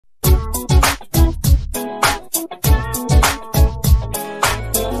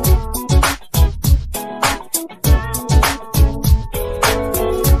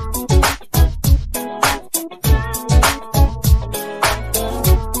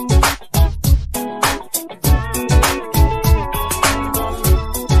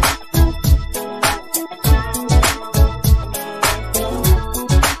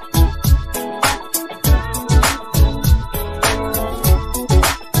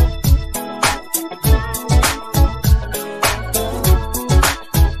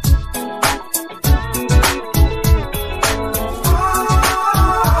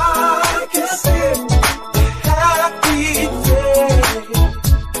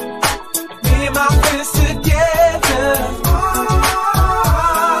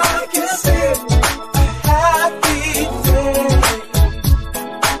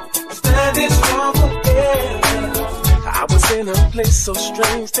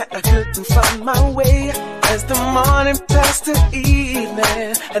days that I couldn't find my way. As the morning passed to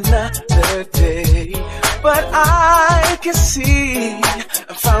evening, another day. But I can see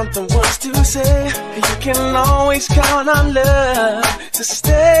I found the words to say. You can always count on love to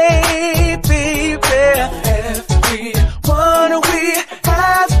stay, baby. Everyone, we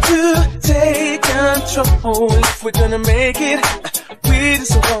have to take control if we're gonna make it. We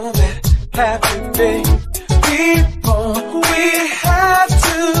just want that happy day. People, we have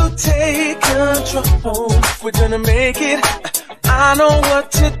to take control if we're gonna make it. I know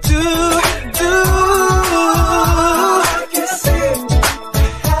what to do. I can say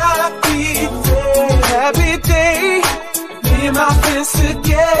happy day, me and my friends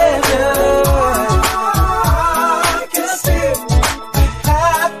together. I can say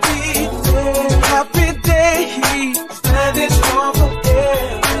happy day, standing strong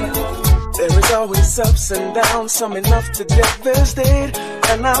forever. There is always ups and downs, some enough to devastate.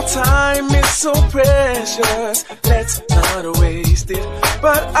 And our time is so precious, let's not waste it.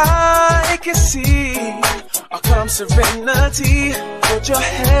 But I can see our calm serenity. Put your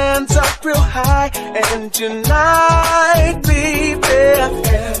hands up real high and unite, baby.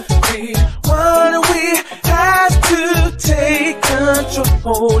 Everyone, we have to take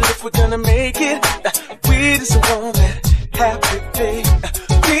control if we're gonna make it. We just want that happy day.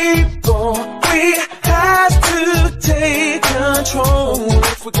 People, we have to take control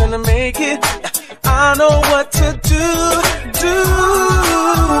if we're gonna make it. I know what to do.